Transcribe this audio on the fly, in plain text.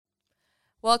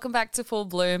Welcome back to Full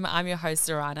Bloom. I'm your host,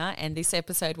 Zorana, and this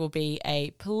episode will be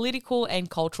a political and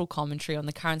cultural commentary on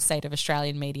the current state of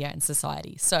Australian media and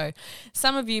society. So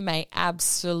some of you may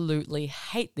absolutely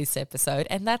hate this episode,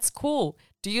 and that's cool.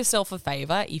 Do yourself a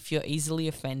favor. If you're easily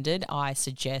offended, I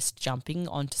suggest jumping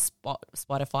onto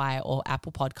Spotify or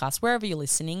Apple Podcasts, wherever you're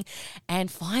listening, and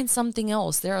find something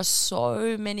else. There are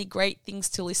so many great things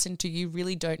to listen to. You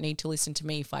really don't need to listen to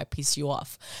me if I piss you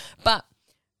off. But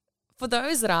for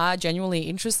those that are genuinely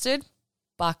interested,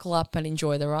 buckle up and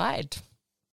enjoy the ride.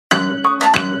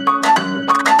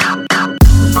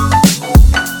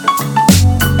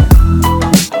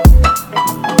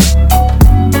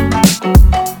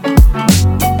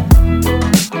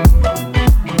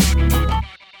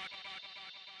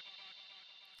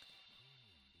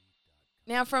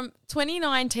 Now, from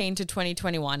 2019 to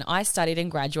 2021, I studied and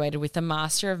graduated with a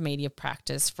Master of Media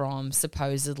Practice from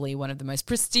supposedly one of the most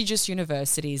prestigious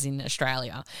universities in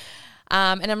Australia.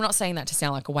 And I'm not saying that to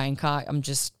sound like a wanker. I'm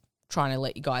just trying to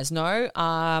let you guys know.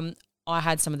 I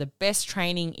had some of the best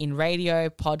training in radio,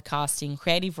 podcasting,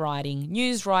 creative writing,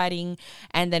 news writing,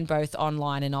 and then both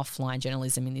online and offline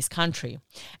journalism in this country.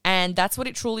 And that's what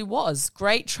it truly was.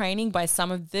 Great training by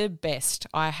some of the best.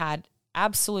 I had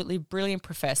absolutely brilliant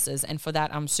professors, and for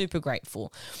that I'm super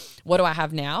grateful. What do I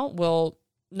have now? Well,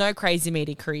 no crazy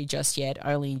media career just yet,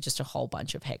 only just a whole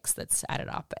bunch of HECS that's added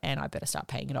up, and I better start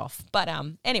paying it off. But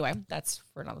anyway, that's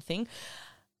for another thing.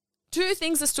 Two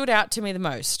things that stood out to me the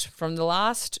most from the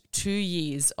last 2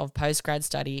 years of postgrad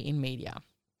study in media.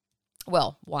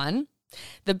 Well, one,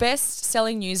 the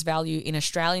best-selling news value in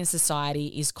Australian society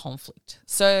is conflict.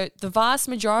 So the vast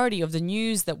majority of the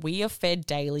news that we are fed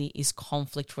daily is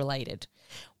conflict-related.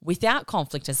 Without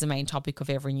conflict as the main topic of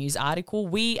every news article,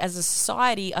 we as a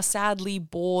society are sadly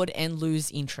bored and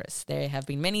lose interest. There have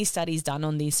been many studies done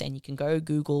on this, and you can go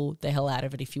Google the hell out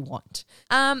of it if you want.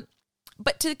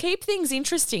 But to keep things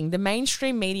interesting, the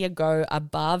mainstream media go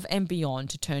above and beyond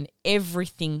to turn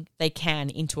everything they can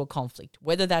into a conflict,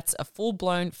 whether that's a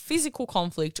full-blown physical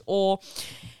conflict or,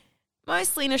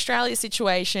 mostly in Australia's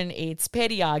situation, it's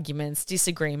petty arguments,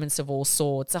 disagreements of all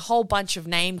sorts, a whole bunch of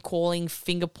name-calling,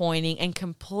 finger-pointing, and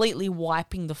completely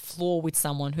wiping the floor with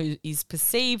someone who is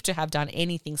perceived to have done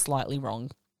anything slightly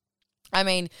wrong. I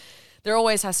mean, there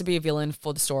always has to be a villain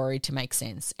for the story to make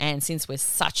sense. And since we're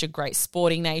such a great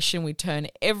sporting nation, we turn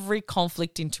every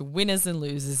conflict into winners and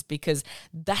losers because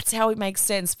that's how it makes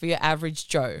sense for your average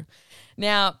Joe.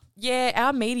 Now, yeah,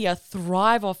 our media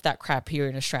thrive off that crap here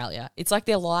in Australia. It's like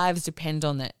their lives depend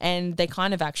on it, and they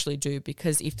kind of actually do,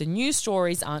 because if the news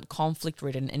stories aren't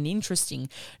conflict-ridden and interesting,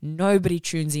 nobody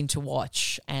tunes in to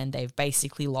watch, and they've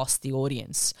basically lost the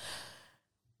audience.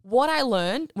 When I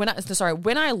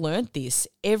learned this,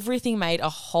 everything made a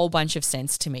whole bunch of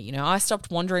sense to me. You know, I stopped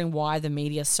wondering why the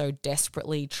media so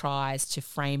desperately tries to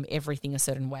frame everything a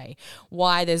certain way,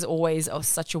 why there's always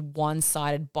such a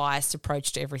one-sided biased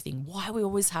approach to everything, why we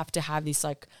always have to have this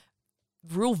like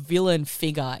real villain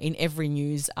figure in every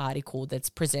news article that's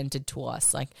presented to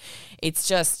us. Like, it's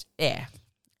just, yeah.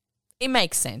 It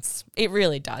makes sense. It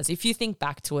really does. If you think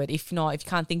back to it, if not, if you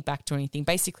can't think back to anything,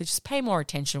 basically just pay more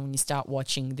attention when you start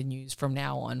watching the news from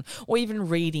now on, or even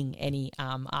reading any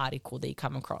article that you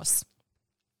come across.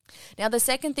 Now, the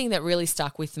second thing that really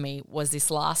stuck with me was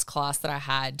this last class that I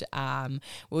had.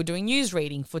 We were doing news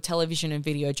reading for television and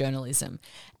video journalism,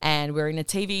 and we're in a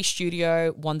TV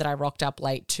studio, one that I rocked up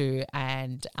late to,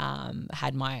 and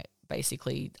had my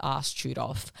basically ass chewed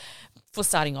off for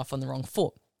starting off on the wrong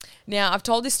foot. Now, I've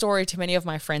told this story to many of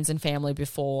my friends and family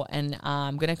before, and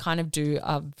I'm going to kind of do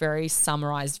a very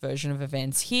summarized version of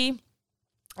events here.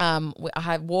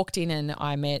 I walked in and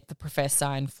I met the professor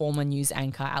and former news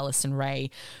anchor Alison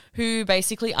Ray, who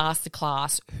basically asked the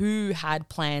class who had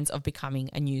plans of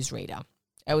becoming a newsreader.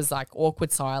 It was like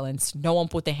awkward silence. No one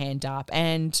put their hand up,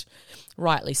 and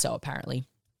rightly so, apparently.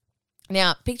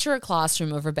 Now, picture a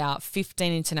classroom of about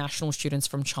 15 international students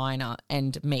from China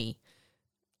and me.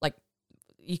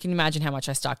 You can imagine how much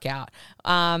I stuck out.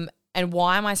 And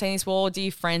why am I saying this? Well,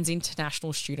 dear friends,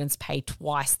 international students pay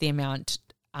twice the amount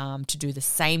to do the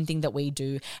same thing that we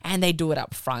do, and they do it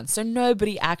up front. So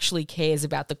nobody actually cares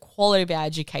about the quality of our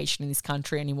education in this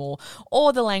country anymore,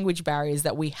 or the language barriers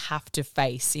that we have to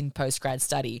face in postgrad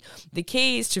study. The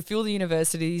key is to fill the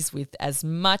universities with as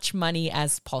much money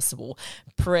as possible.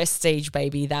 Prestige,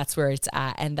 baby, that's where it's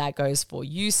at. And that goes for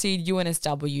USyd,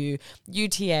 UNSW,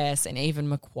 UTS, and even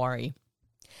Macquarie.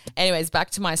 Anyways,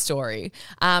 back to my story.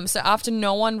 So after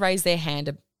no one raised their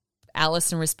hand,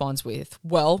 Alison responds with,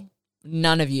 well,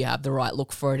 none of you have the right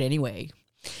look for it anyway.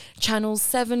 Channels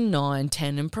 7, 9,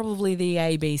 10, and probably the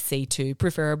ABC too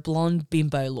prefer a blonde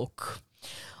bimbo look.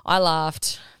 I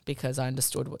laughed, because I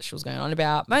understood what she was going on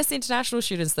about. Most international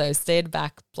students, though, stared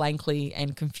back blankly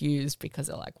and confused because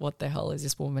they're like, what the hell is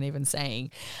this woman even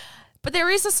saying? But there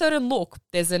is a certain look.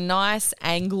 There's a nice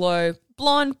Anglo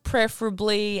blonde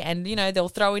preferably, and, they'll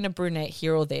throw in a brunette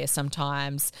here or there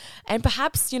sometimes. And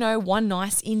perhaps, one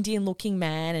nice Indian looking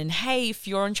man. And hey, if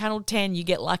you're on Channel 10, you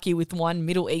get lucky with one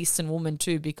Middle Eastern woman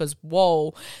too, because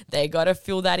whoa, they got to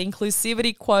fill that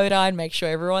inclusivity quota and make sure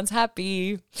everyone's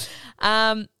happy.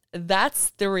 That's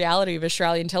the reality of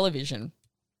Australian television.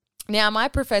 Now, my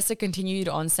professor continued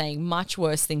on saying much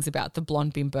worse things about the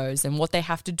blonde bimbos and what they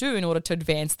have to do in order to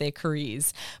advance their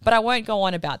careers. But I won't go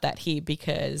on about that here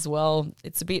because, well,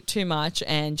 it's a bit too much,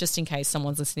 and just in case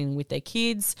someone's listening with their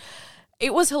kids.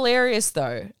 It was hilarious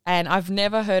though, and I've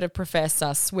never heard a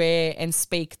professor swear and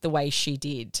speak the way she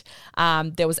did.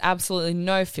 There was absolutely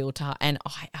no filter, and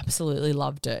I absolutely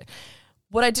loved it.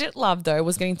 What I didn't love, though,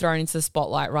 was getting thrown into the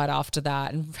spotlight right after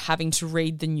that and having to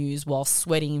read the news while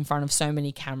sweating in front of so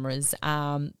many cameras.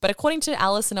 But according to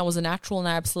Alison, I was a natural and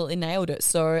I absolutely nailed it.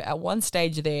 So at one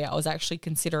stage there, I was actually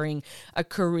considering a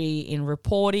career in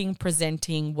reporting,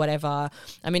 presenting, whatever.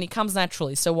 I mean, it comes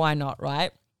naturally, so why not,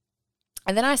 right?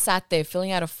 And then I sat there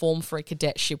filling out a form for a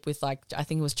cadetship with I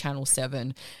think it was Channel 7,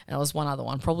 and it was one other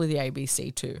one, probably the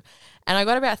ABC too. And I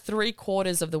got about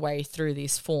 3/4 of the way through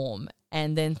this form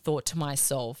and then thought to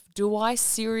myself, do I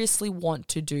seriously want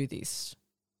to do this?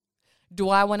 Do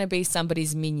I want to be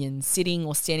somebody's minion sitting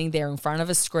or standing there in front of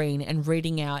a screen and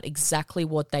reading out exactly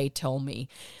what they tell me?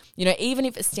 Even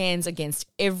if it stands against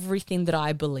everything that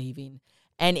I believe in.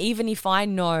 And even if I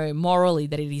know morally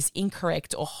that it is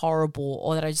incorrect or horrible,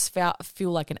 or that I just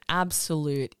feel like an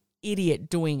absolute idiot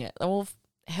doing it, well,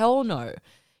 hell no.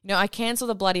 I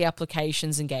canceled the bloody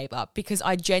applications and gave up because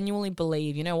I genuinely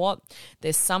believe, you know what,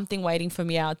 there's something waiting for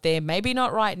me out there, maybe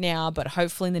not right now, but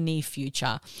hopefully in the near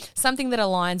future, something that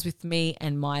aligns with me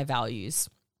and my values.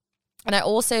 And I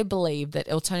also believe that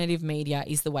alternative media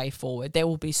is the way forward. There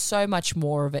will be so much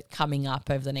more of it coming up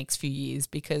over the next few years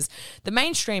because the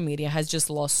mainstream media has just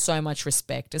lost so much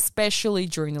respect, especially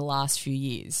during the last few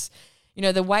years.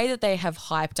 The way that they have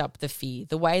hyped up the fear,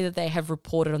 the way that they have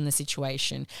reported on the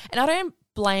situation. And I don't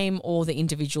blame all the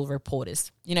individual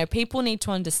reporters. People need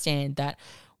to understand that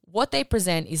what they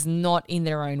present is not in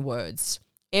their own words.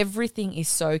 Everything is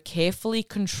so carefully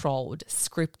controlled,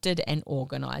 scripted and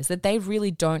organised that they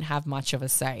really don't have much of a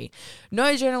say.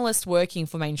 No journalist working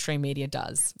for mainstream media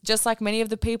does. Just like many of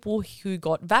the people who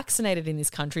got vaccinated in this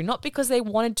country, not because they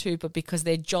wanted to, but because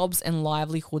their jobs and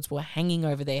livelihoods were hanging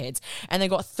over their heads and they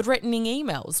got threatening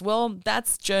emails. Well,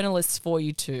 that's journalists for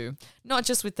you too. Not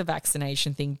just with the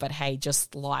vaccination thing, but hey,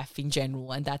 just life in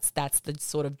general. And that's the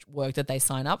sort of work that they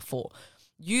sign up for.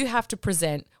 You have to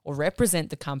present or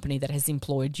represent the company that has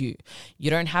employed you.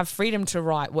 You don't have freedom to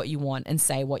write what you want and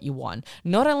say what you want,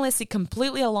 not unless it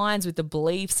completely aligns with the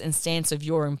beliefs and stance of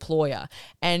your employer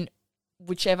and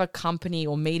whichever company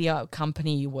or media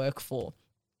company you work for.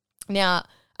 Now,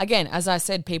 again, as I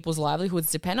said, people's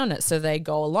livelihoods depend on it, so they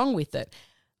go along with it.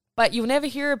 But you'll never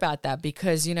hear about that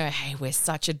because, hey, we're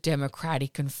such a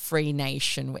democratic and free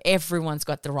nation where everyone's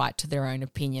got the right to their own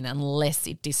opinion unless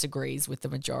it disagrees with the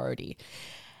majority.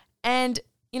 And,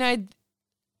 I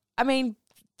mean,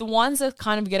 the ones that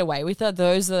kind of get away with it are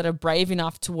those that are brave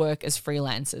enough to work as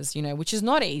freelancers, which is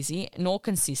not easy nor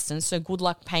consistent. So good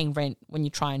luck paying rent when you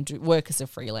try and work as a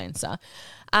freelancer.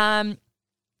 But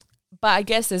I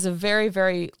guess there's a very,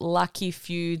 very lucky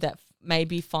few that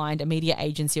maybe find a media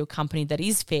agency or company that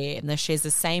is fair and that shares the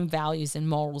same values and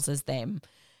morals as them.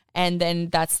 And then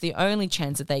that's the only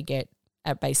chance that they get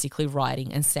at basically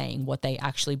writing and saying what they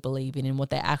actually believe in and what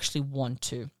they actually want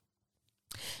to.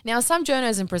 Now, some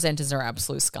journos and presenters are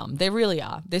absolute scum. They really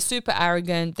are. They're super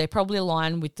arrogant. They probably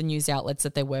align with the news outlets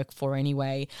that they work for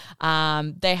anyway.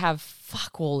 They have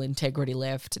fuck all integrity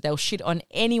left. They'll shit on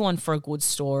anyone for a good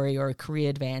story or a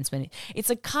career advancement. It's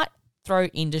a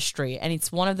cutthroat industry and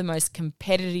it's one of the most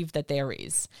competitive that there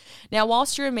is. Now,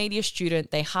 whilst you're a media student,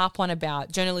 they harp on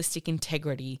about journalistic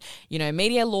integrity.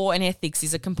 Media law and ethics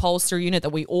is a compulsory unit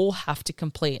that we all have to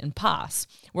complete and pass.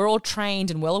 We're all trained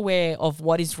and well aware of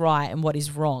what is right and what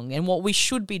is wrong and what we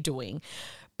should be doing.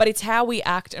 But it's how we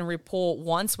act and report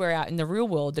once we're out in the real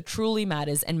world that truly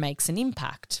matters and makes an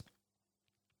impact.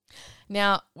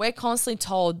 Now, we're constantly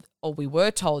told, or we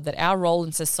were told, that our role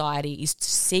in society is to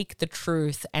seek the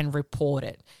truth and report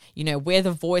it. We're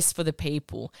the voice for the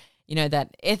people.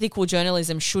 That ethical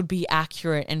journalism should be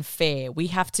accurate and fair. We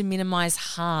have to minimize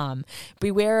harm,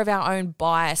 beware of our own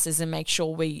biases and make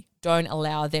sure we don't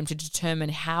allow them to determine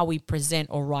how we present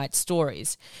or write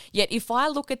stories. Yet if I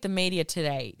look at the media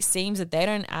today, it seems that they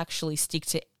don't actually stick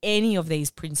to any of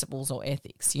these principles or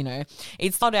ethics, you know.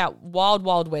 It's not out wild,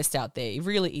 wild west out there. It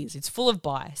really is. It's full of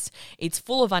bias. It's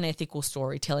full of unethical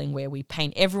storytelling where we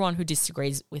paint everyone who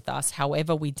disagrees with us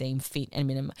however we deem fit and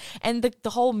minimum. And the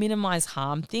whole minimize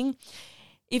harm thing,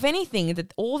 if anything,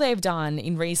 that all they've done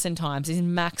in recent times is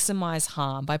maximize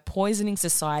harm by poisoning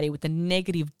society with the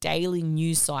negative daily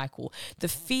news cycle, the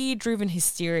fear-driven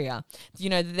hysteria. You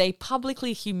know, they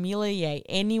publicly humiliate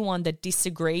anyone that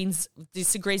disagrees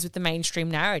with the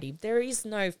mainstream narrative. There is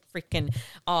no freaking,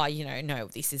 no,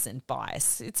 this isn't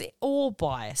bias. It's all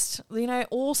biased. You know,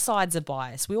 all sides are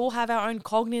biased. We all have our own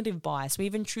cognitive bias. We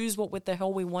even choose what the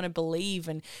hell we want to believe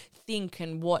and think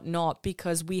and whatnot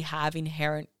because we have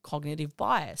inherent cognitive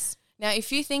bias. Now,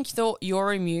 if you think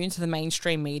you're immune to the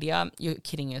mainstream media, you're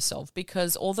kidding yourself,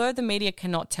 because although the media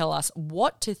cannot tell us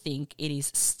what to think, it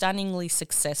is stunningly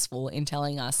successful in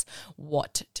telling us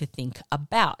what to think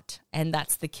about. And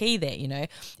that's the key there, you know.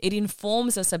 It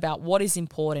informs us about what is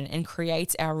important and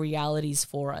creates our realities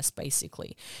for us,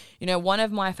 basically. You know, one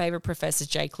of my favorite professors,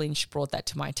 Jake Lynch, brought that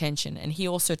to my attention, and he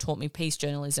also taught me peace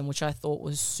journalism, which I thought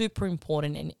was super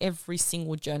important, and every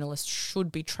single journalist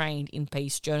should be trained in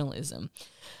peace journalism.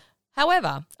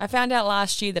 However, I found out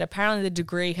last year that apparently the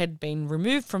degree had been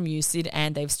removed from USyd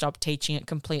and they've stopped teaching it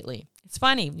completely. It's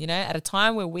funny, you know, at a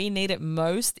time where we need it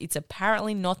most, it's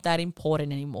apparently not that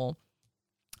important anymore.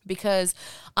 Because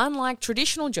unlike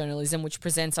traditional journalism, which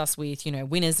presents us with, you know,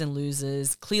 winners and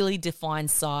losers, clearly defined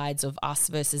sides of us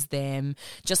versus them,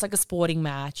 just like a sporting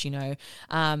match, you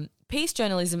know, peace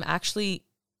journalism actually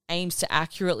aims to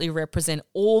accurately represent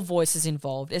all voices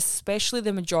involved, especially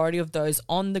the majority of those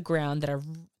on the ground that are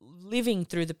living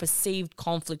through the perceived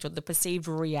conflict or the perceived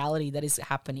reality that is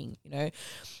happening. You know,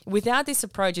 without this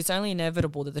approach, it's only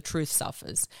inevitable that the truth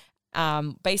suffers.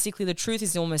 Basically, the truth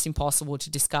is almost impossible to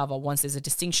discover once there's a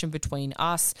distinction between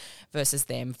us versus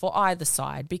them for either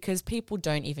side, because people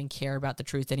don't even care about the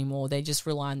truth anymore. They just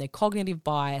rely on their cognitive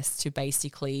bias to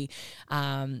basically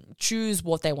choose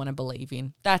what they want to believe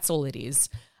in. That's all it is.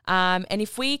 And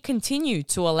if we continue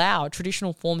to allow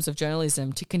traditional forms of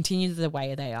journalism to continue the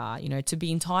way they are, you know, to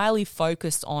be entirely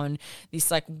focused on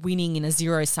this like winning in a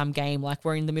zero-sum game like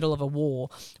we're in the middle of a war,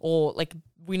 or like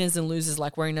winners and losers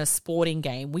like we're in a sporting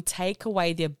game, we take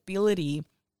away the ability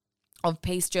of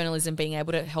peace journalism being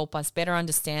able to help us better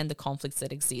understand the conflicts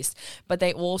that exist, but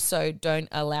they also don't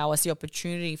allow us the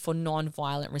opportunity for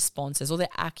non-violent responses or the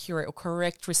accurate or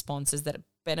correct responses that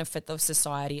benefit the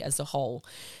society as a whole.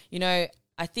 You know,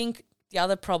 I think the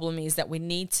other problem is that we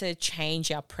need to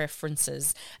change our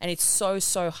preferences, and it's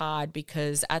so hard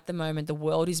because at the moment the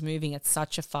world is moving at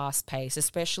such a fast pace,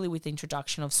 especially with the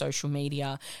introduction of social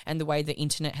media and the way the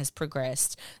internet has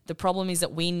progressed. The problem is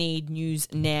that we need news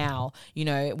now. You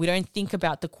know, we don't think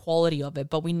about the quality of it,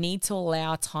 but we need to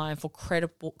allow time for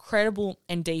credible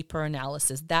and deeper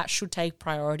analysis. That should take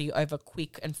priority over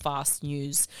quick and fast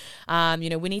news. You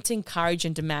know, we need to encourage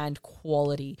and demand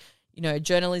quality. You know,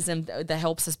 journalism that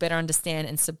helps us better understand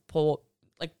and support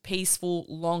like peaceful,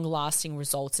 long-lasting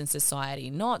results in society,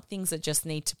 not things that just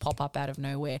need to pop up out of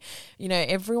nowhere. You know,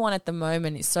 everyone at the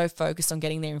moment is so focused on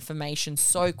getting their information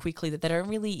so quickly that they don't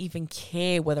really even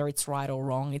care whether it's right or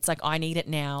wrong. It's like, I need it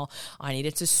now. I need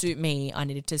it to suit me. I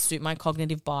need it to suit my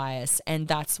cognitive bias. And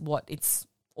that's what it's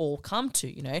all come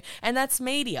to, you know, and that's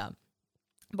media.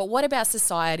 But what about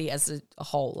society as a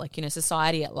whole, like, you know,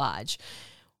 society at large?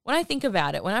 When I think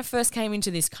about it, when I first came into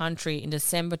this country in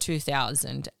December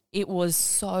 2000, it was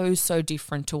so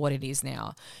different to what it is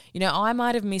now. You know, I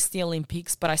might have missed the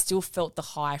Olympics, but I still felt the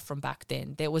high from back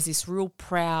then. There was this real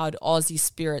proud Aussie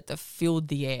spirit that filled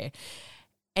the air.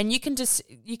 And you can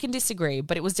disagree,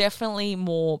 but it was definitely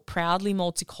more proudly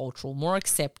multicultural, more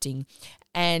accepting.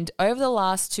 And over the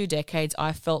last 2 decades,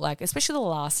 I felt like, especially the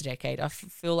last decade, I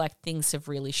feel like things have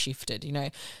really shifted. You know,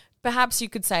 perhaps you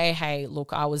could say, hey,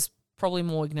 look, I was probably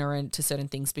more ignorant to certain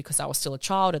things because I was still a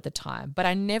child at the time. But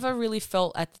I never really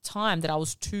felt at the time that I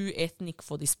was too ethnic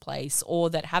for this place, or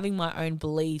that having my own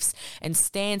beliefs and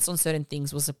stance on certain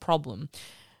things was a problem.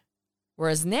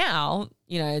 Whereas now,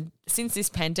 you know, since this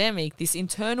pandemic, this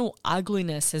internal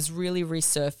ugliness has really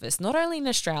resurfaced, not only in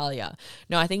Australia.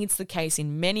 No, I think it's the case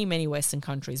in many Western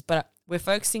countries, but we're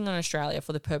focusing on Australia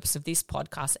for the purpose of this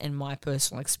podcast and my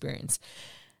personal experience.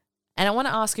 And I want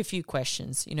to ask a few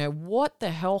questions. You know, what the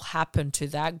hell happened to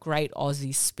that great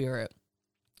Aussie spirit?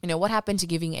 You know, what happened to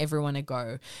giving everyone a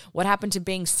go? What happened to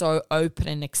being so open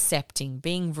and accepting,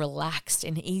 being relaxed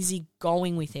and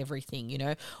easygoing with everything? You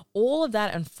know, all of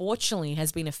that unfortunately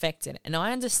has been affected. And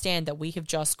I understand that we have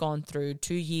just gone through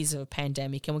 2 years of a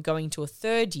pandemic and we're going to a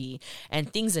third year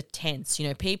and things are tense. You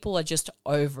know, people are just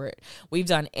over it. We've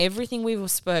done everything we were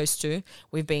supposed to.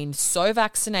 We've been so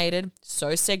vaccinated,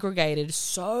 so segregated,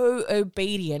 so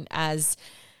obedient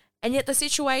and yet the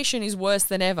situation is worse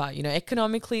than ever, you know,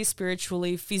 economically,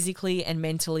 spiritually, physically, and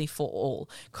mentally for all.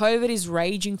 COVID is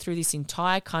raging through this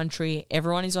entire country.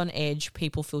 Everyone is on edge.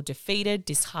 People feel defeated,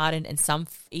 disheartened, and some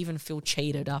even feel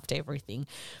cheated after everything.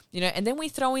 You know, and then we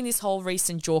throw in this whole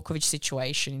recent Djokovic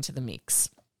situation into the mix.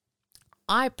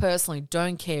 I personally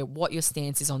don't care what your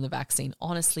stance is on the vaccine.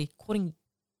 Honestly,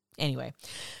 anyway.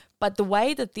 But the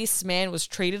way that this man was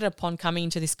treated upon coming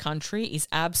into this country is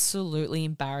absolutely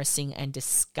embarrassing and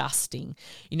disgusting.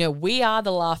 You know, we are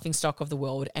the laughingstock of the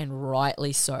world, and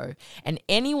rightly so. And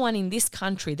anyone in this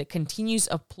country that continues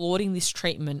applauding this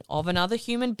treatment of another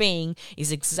human being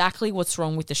is exactly what's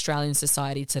wrong with Australian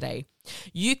society today.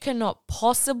 You cannot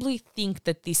possibly think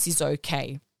that this is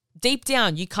okay. Deep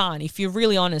down, you can't, if you're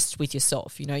really honest with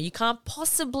yourself. You know, you can't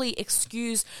possibly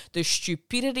excuse the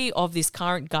stupidity of this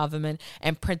current government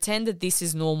and pretend that this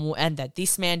is normal and that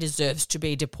this man deserves to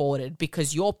be deported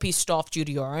because you're pissed off due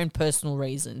to your own personal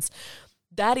reasons.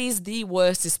 That is the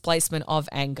worst displacement of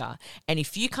anger. And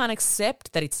if you can't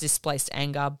accept that it's displaced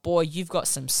anger, boy, you've got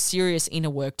some serious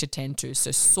inner work to tend to. So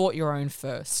sort your own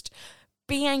first.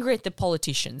 Be angry at the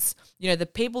politicians, you know, the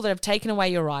people that have taken away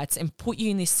your rights and put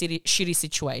you in this shitty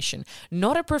situation.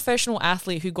 Not a professional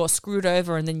athlete who got screwed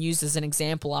over and then used as an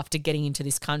example after getting into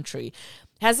this country.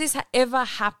 Has this ever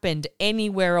happened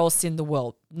anywhere else in the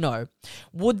world? No.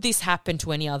 Would this happen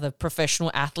to any other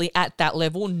professional athlete at that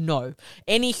level? No.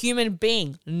 Any human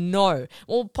being? No.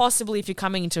 Well, possibly if you're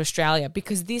coming into Australia,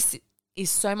 because this is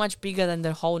so much bigger than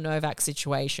the whole Novak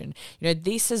situation. You know,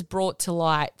 this has brought to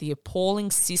light the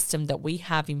appalling system that we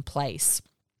have in place.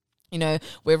 You know,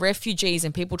 where refugees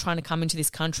and people trying to come into this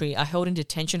country are held in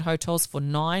detention hotels for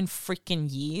 9 freaking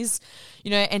years.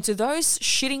 You know, and to those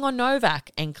shitting on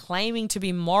Novak and claiming to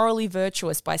be morally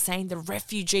virtuous by saying the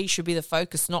refugee should be the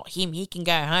focus, not him, he can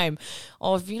go home.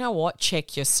 Oh, you know what?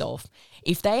 Check yourself.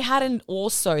 If they hadn't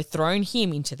also thrown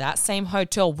him into that same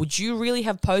hotel, would you really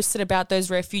have posted about those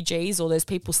refugees or those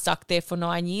people stuck there for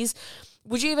 9 years?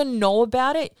 Would you even know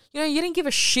about it? You know, you didn't give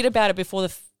a shit about it before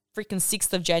the freaking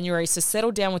 6th of January, so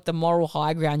settle down with the moral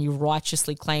high ground you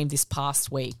righteously claimed this past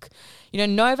week. You know,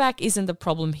 Novak isn't the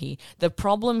problem here. The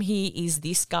problem here is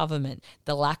this government,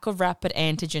 the lack of rapid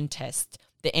antigen tests,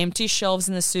 the empty shelves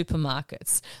in the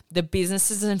supermarkets, the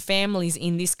businesses and families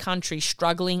in this country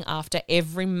struggling after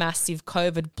every massive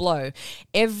COVID blow.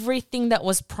 Everything that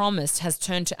was promised has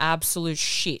turned to absolute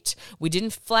shit. We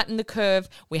didn't flatten the curve,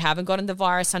 we haven't gotten the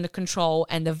virus under control,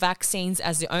 and the vaccines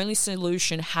as the only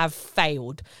solution have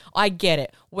failed. I get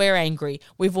it. We're angry.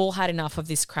 We've all had enough of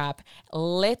this crap.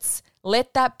 Let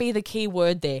that be the key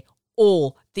word there.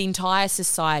 All, the entire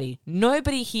society.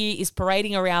 Nobody here is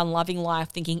parading around loving life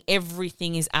thinking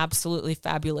everything is absolutely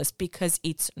fabulous, because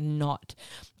it's not.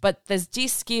 But does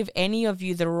this give any of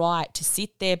you the right to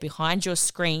sit there behind your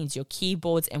screens, your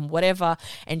keyboards and whatever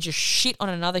and just shit on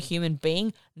another human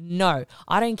being? No,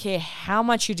 I don't care how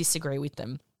much you disagree with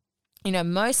them. You know,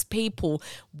 most people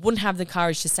wouldn't have the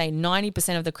courage to say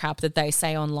 90% of the crap that they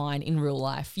say online in real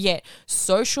life. Yet,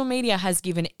 social media has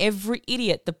given every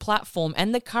idiot the platform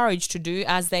and the courage to do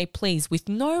as they please with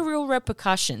no real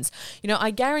repercussions. You know, I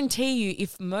guarantee you,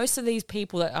 if most of these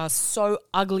people that are so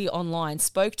ugly online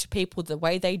spoke to people the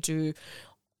way they do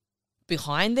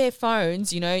behind their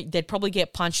phones, you know, they'd probably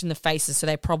get punched in the faces, so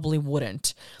they probably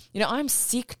wouldn't. You know, I'm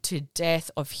sick to death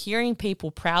of hearing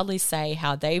people proudly say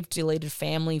how they've deleted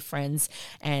families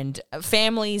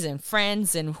and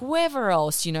friends and whoever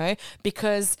else, you know,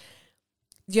 because,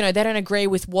 you know, they don't agree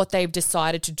with what they've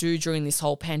decided to do during this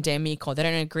whole pandemic, or they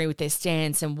don't agree with their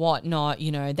stance and whatnot,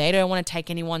 you know, they don't want to take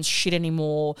anyone's shit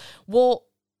anymore. Well,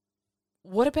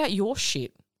 what about your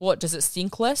shit? What, does it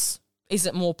stink less? Is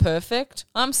it more perfect?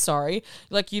 I'm sorry.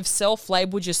 Like, you've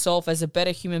self-labeled yourself as a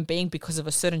better human being because of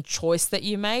a certain choice that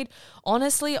you made.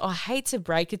 Honestly, I hate to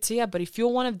break it to you, but if you're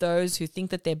one of those who think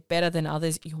that they're better than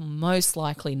others, you're most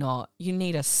likely not. You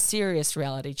need a serious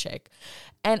reality check.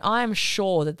 And I'm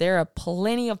sure that there are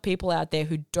plenty of people out there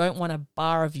who don't want a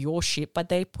bar of your shit, but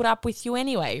they put up with you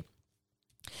anyway.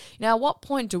 Now, at what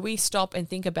point do we stop and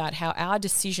think about how our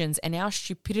decisions and our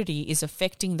stupidity is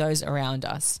affecting those around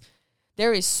us?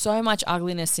 There is so much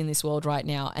ugliness in this world right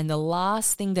now, and the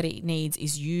last thing that it needs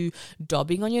is you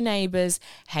dobbing on your neighbors,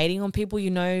 hating on people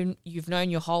you've known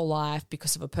your whole life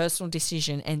because of a personal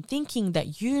decision, and thinking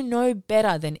that you know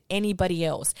better than anybody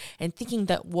else, and thinking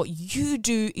that what you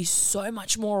do is so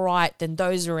much more right than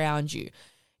those around you.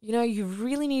 You know, you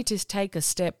really need to take a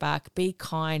step back, be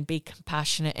kind, be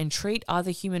compassionate, and treat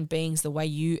other human beings the way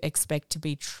you expect to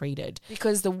be treated.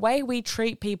 Because the way we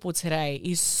treat people today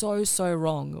is so, so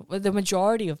wrong, the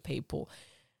majority of people.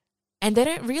 And they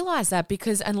don't realize that,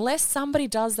 because unless somebody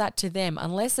does that to them,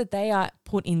 unless that they are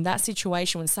put in that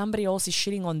situation when somebody else is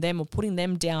shitting on them or putting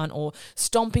them down or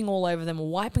stomping all over them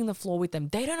or wiping the floor with them,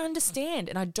 they don't understand.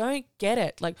 And I don't get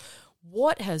it. Like,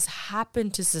 what has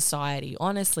happened to society?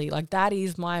 Honestly, like, that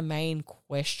is my main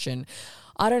question.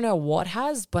 I don't know what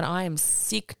has, but I am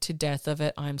sick to death of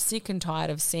it. I'm sick and tired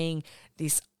of seeing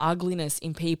this ugliness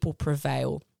in people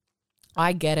prevail.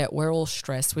 I get it. We're all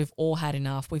stressed. We've all had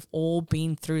enough. We've all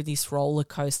been through this roller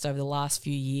coaster over the last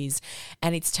few years,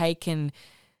 and it's taken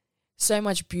so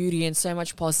much beauty and so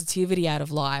much positivity out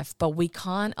of life, but we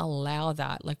can't allow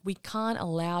that. Like, we can't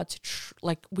allow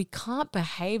we can't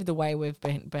behave the way we've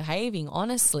been behaving,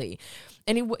 honestly.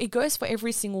 And it goes for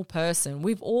every single person.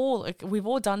 We've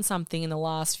all done something in the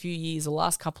last few years, or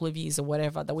last couple of years or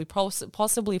whatever, that we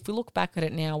possibly, if we look back at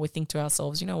it now, we think to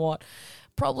ourselves, you know what?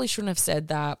 Probably shouldn't have said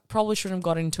that. Probably shouldn't have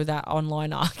got into that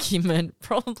online argument.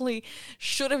 Probably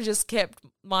should have just kept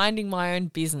minding my own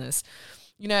business.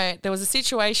 You know, there was a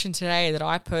situation today that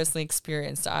I personally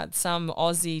experienced. Some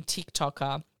Aussie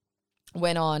TikToker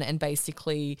went on and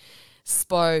basically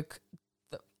spoke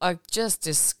just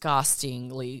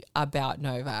disgustingly about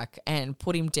Novak and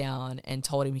put him down and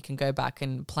told him he can go back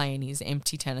and play in his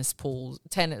empty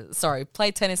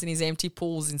play tennis in his empty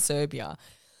pools in Serbia.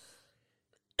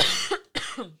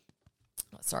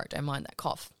 Sorry, don't mind that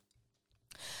cough.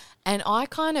 And I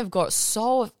kind of got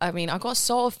I got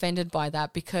so offended by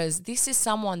that, because this is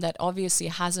someone that obviously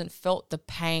hasn't felt the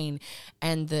pain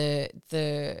and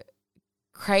the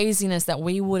craziness that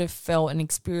we would have felt and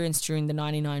experienced during the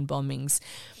 99 bombings.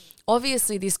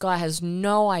 Obviously, this guy has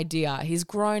no idea. He's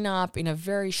grown up in a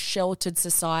very sheltered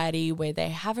society where they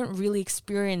haven't really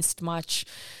experienced much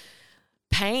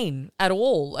pain at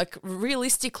all. Like,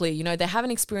 realistically, you know, they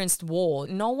haven't experienced war.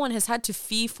 No one has had to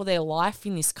fear for their life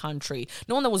in this country.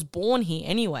 No one that was born here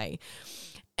anyway.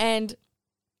 And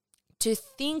to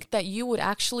think that you would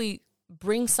actually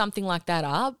bring something like that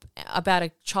up about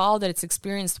a child that it's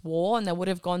experienced war and that would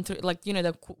have gone through,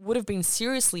 that would have been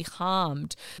seriously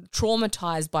harmed,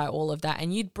 traumatized by all of that,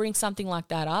 and you'd bring something like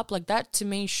that up, like, that to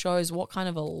me shows what kind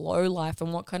of a lowlife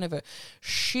and what kind of a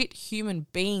shit human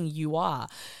being you are.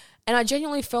 And I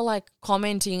genuinely felt like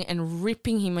commenting and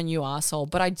ripping him a new asshole,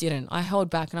 but I didn't. I held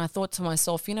back, and I thought to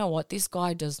myself, you know what? This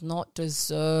guy does not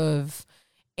deserve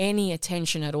any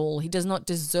attention at all. He does not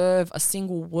deserve a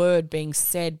single word being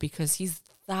said, because he's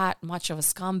that much of a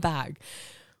scumbag.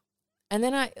 And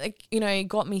then it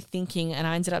got me thinking, and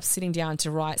I ended up sitting down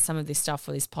to write some of this stuff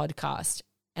for this podcast.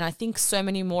 And I think so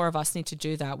many more of us need to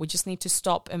do that. We just need to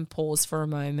stop and pause for a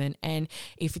moment. And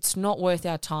if it's not worth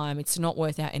our time, it's not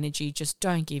worth our energy, just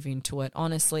don't give into it.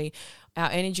 Honestly, our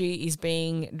energy is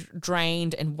being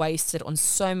drained and wasted on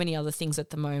so many other things at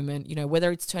the moment, you know,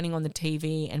 whether it's turning on the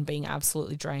TV and being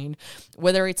absolutely drained,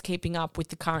 whether it's keeping up with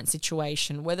the current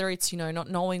situation, whether it's, you know, not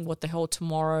knowing what the hell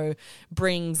tomorrow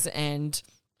brings and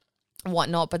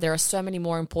whatnot. But there are so many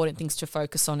more important things to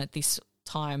focus on at this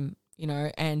time, you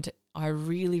know, and I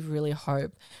really, really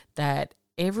hope that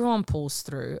everyone pulls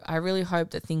through. I really hope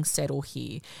that things settle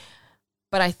here.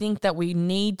 But I think that we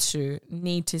need to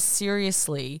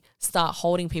seriously start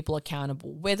holding people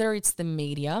accountable. Whether it's the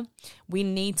media, we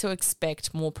need to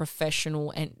expect more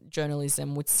professional and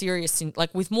journalism with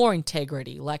with more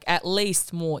integrity, like at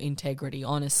least more integrity,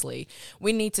 honestly.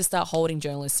 We need to start holding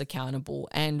journalists accountable,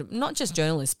 and not just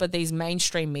journalists, but these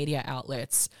mainstream media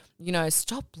outlets. You know,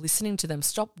 stop listening to them,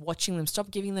 stop watching them, stop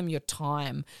giving them your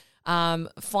time.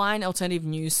 Find alternative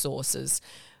news sources.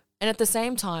 And at the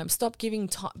same time, stop giving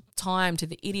time to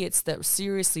the idiots that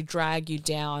seriously drag you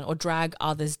down or drag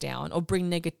others down or bring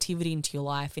negativity into your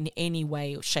life in any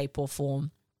way, shape or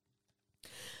form.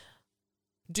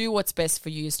 Do what's best for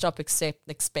you. Stop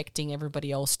expecting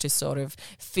everybody else to sort of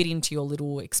fit into your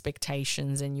little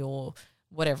expectations and your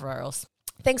whatever else.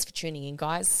 Thanks for tuning in,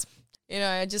 guys. You know,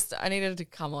 I needed to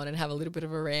come on and have a little bit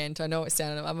of a rant. I know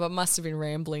I must have been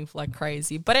rambling like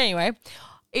crazy. But anyway,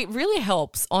 it really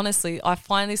helps. Honestly, I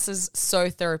find this is so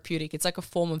therapeutic. It's like a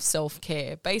form of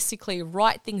self-care. Basically,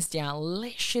 write things down,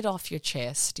 let shit off your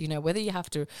chest. You know, whether you have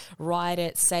to write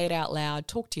it, say it out loud,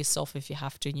 talk to yourself if you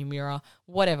have to in your mirror,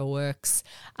 whatever works.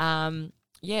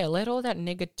 yeah, let all that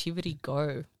negativity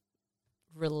go.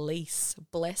 Release,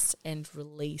 bless and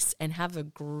release, and have a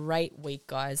great week,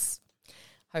 guys.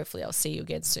 Hopefully I'll see you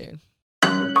again soon.